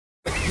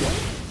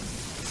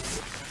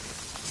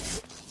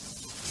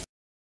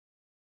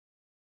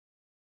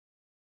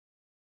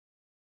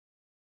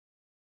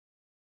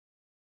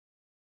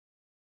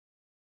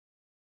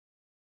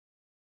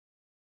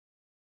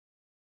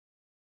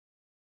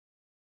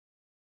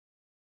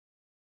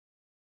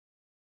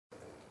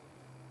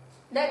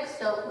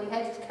Next up, we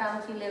head to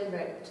County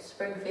Limerick, to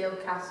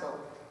Springfield Castle.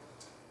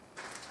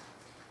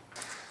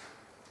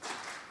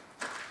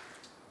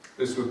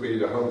 This would be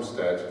the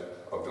homestead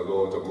of the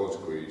Lords of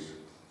Claonghlais.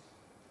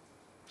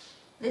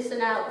 Listen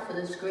out for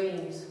the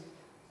screams.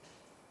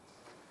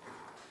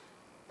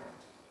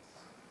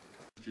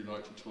 Would you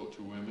like to talk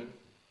to women?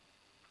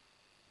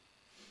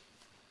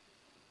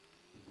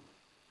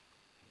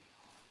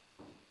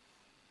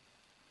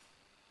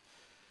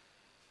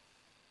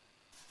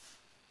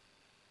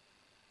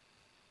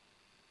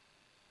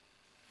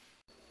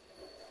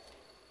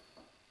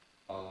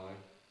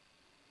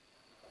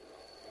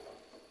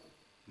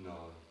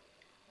 No.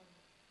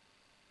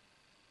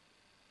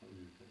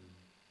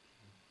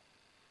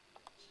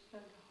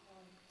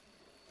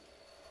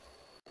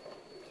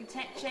 You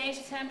can change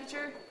the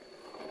temperature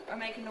or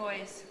make a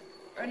noise,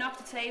 or knock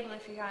the table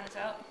if you can as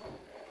well.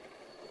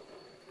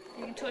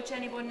 You can touch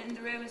anyone in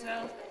the room as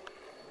well.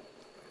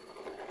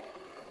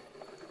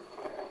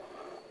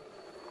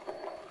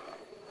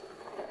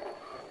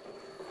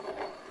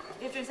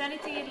 If there's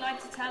anything you'd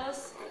like to tell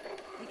us,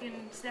 you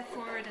can step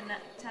forward and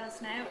tell us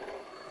now.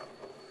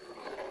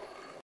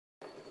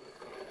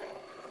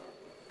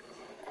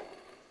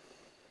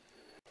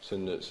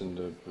 It's in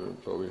the,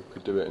 but we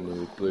could do it in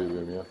the blue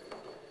room, yeah?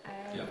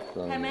 Yeah.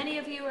 How many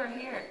of you are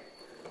here?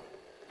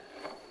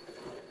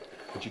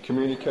 Could you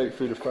communicate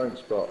through the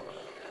thanks box?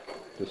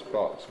 This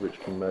box which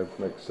can make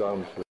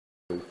sounds for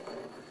you.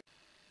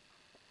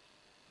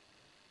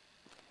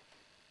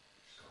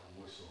 She's got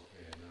a whistle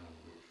here now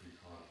which we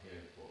can't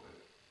hear, but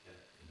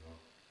you know,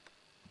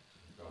 it's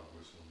a dog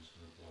whistle, I'm just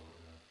going to blow it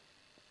now.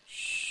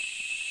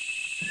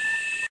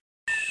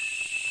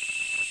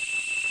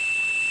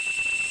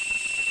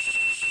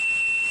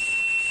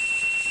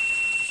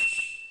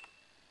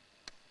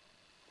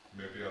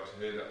 Maybe able to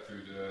hear that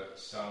through the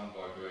sound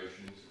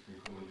vibrations. If you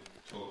can come and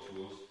talk to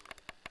us.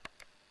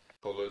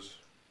 Colours,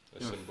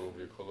 a symbol of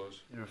your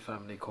colours. Your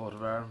family coat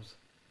of arms.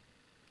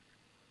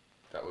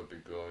 That would be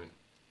brilliant.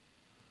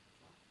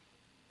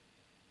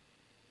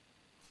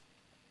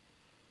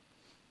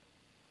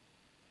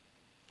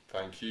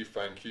 Thank you,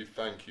 thank you,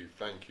 thank you,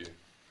 thank you.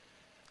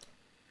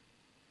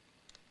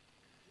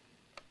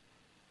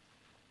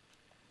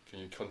 Can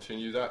you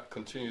continue that?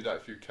 Continue that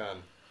if you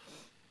can.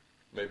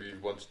 Maybe you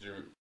want to do,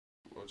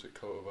 what was it,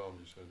 coat of arms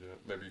you said, yeah?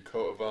 Maybe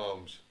coat of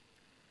arms.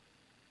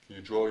 Can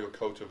you draw your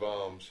coat of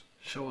arms?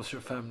 Show us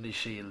your family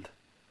shield.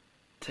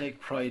 Take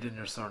pride in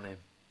your surname.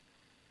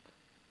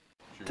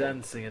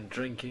 Dancing and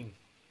drinking.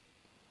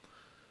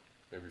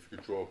 Maybe if you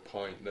could draw a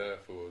pint there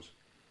for us.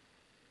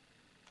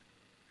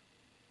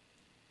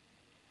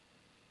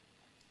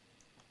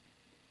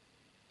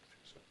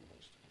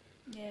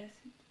 Yes,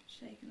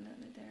 shaking a little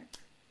bit there.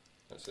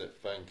 That's it,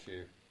 thank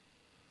you.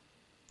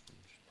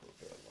 Just put a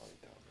bit of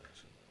light down there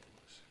somewhere.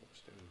 Let's see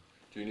what's doing.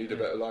 Do you need a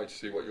bit of light to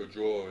see what you're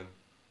drawing?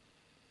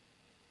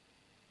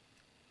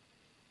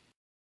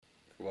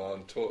 Come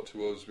on, talk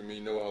to us. We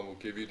mean no harm. We'll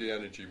give you the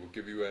energy. We'll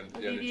give you the energy.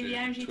 We'll give you the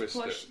energy to twist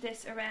push it.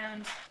 this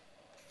around.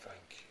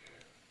 Thank you.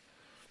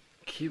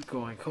 Keep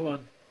going. Come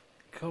on.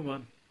 Come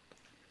on.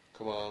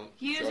 Come on.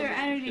 Use your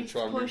energy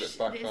to push this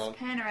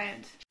pen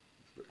around.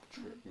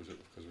 Was it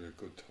because we had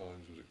good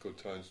times? Was it good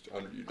times?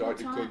 And you liked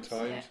the good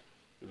times? Yeah.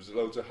 There was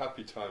loads of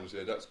happy times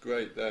there. That's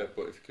great there.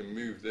 But if you can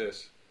move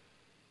this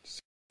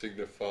to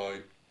signify.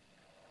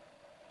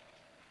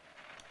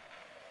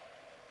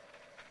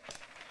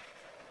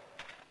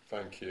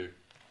 Thank you.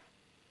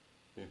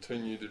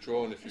 Continue the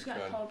drawing if you can. I've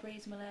got a cold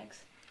breeze in my legs.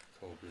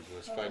 Cold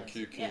breeze. Thank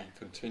you. Can you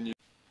continue?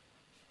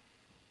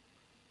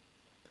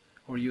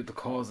 Were you the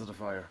cause of the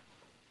fire?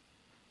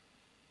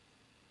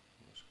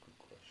 That's a good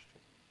question.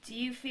 Do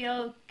you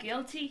feel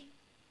guilty?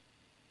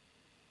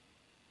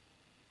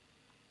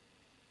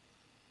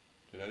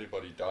 Did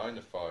anybody die in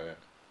the fire?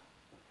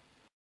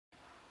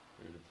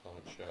 Through the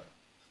planet chat.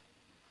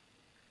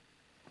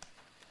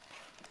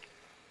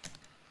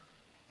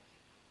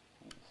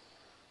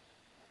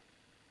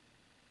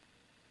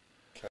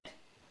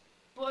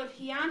 But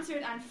he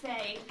answered and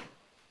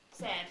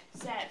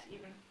said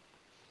even,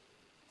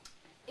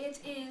 "It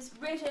is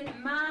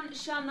written, man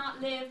shall not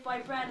live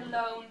by bread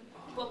alone,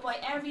 but by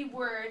every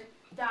word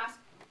that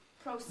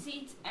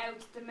proceeds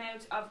out the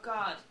mouth of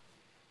God."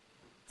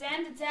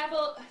 Then the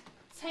devil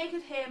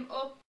taketh him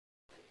up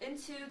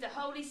into the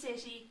holy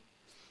city,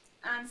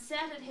 and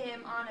setteth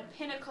him on a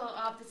pinnacle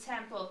of the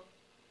temple,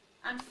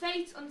 and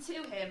faith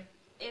unto him,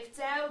 "If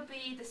thou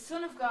be the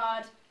Son of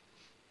God,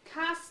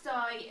 cast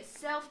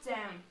thyself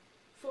down.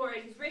 For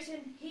it is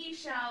written, he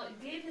shall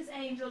give his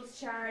angels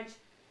charge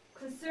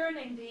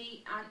concerning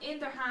thee, and in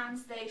their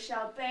hands they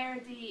shall bear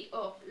thee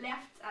up."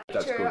 Left a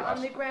picture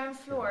on the ground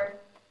floor.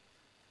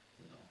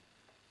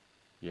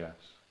 Yes.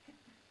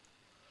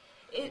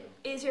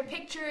 Is your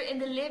picture in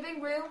the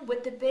living room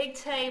with the big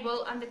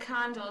table and the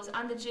candles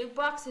and the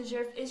jukebox?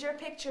 Is your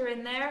picture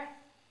in there?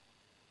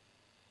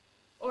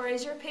 Or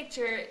is your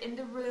picture in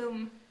the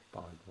room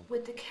Bible.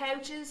 with the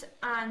couches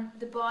and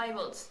the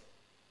Bibles?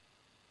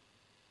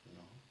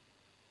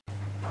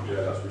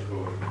 Yeah, that's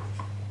recorded.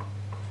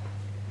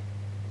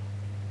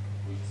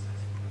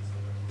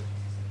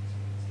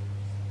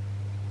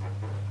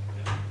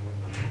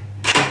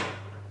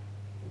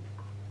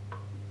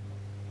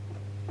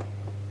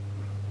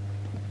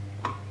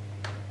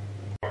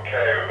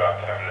 okay, we're about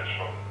 10 minutes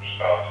from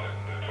starting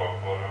the talk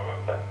board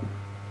over.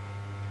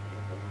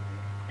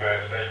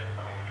 Whereas they can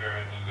come through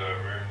into the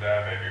room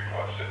there, maybe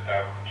quite sit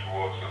down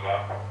towards the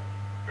lamp,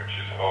 which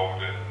is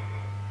holding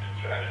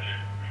its energy.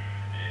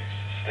 These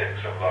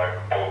sticks of light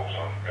bulbs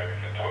on, maybe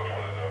you can touch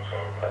one of those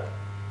over.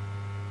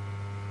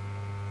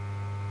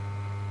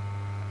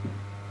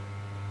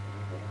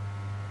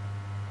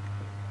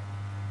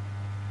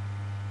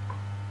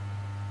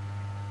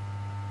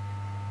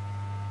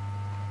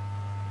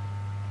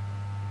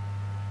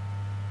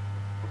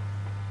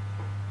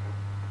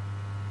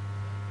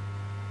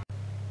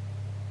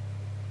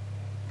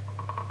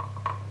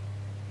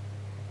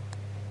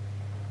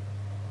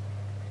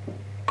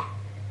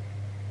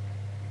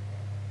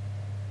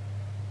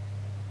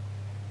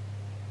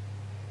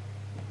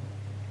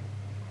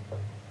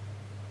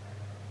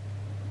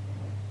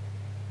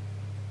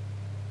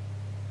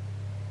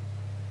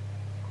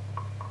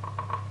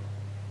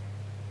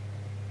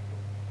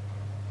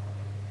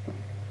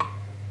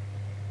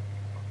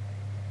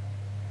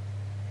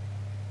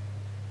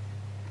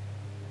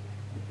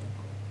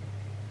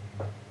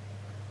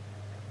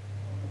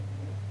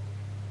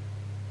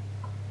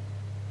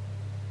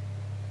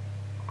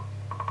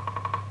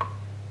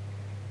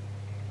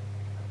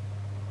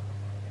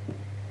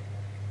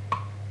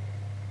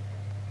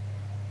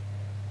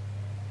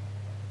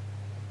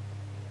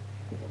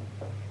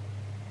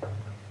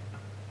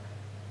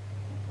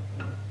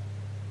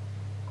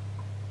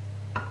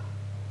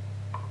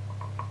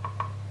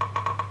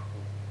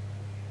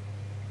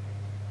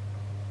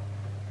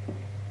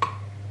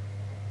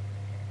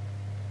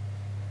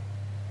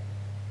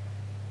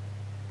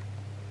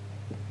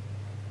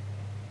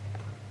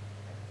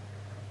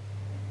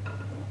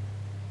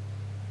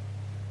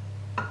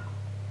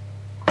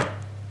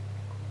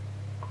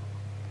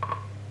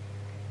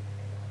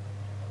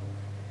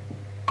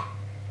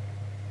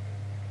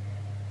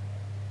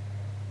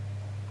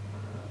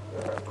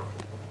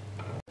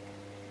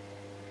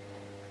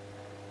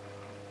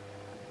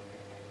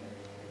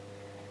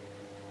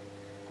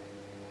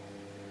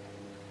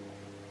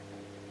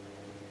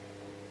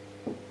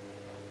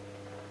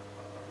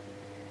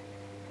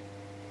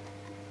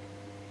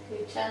 Can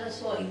you tell us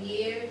what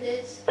year it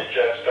is? You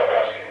just stop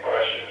asking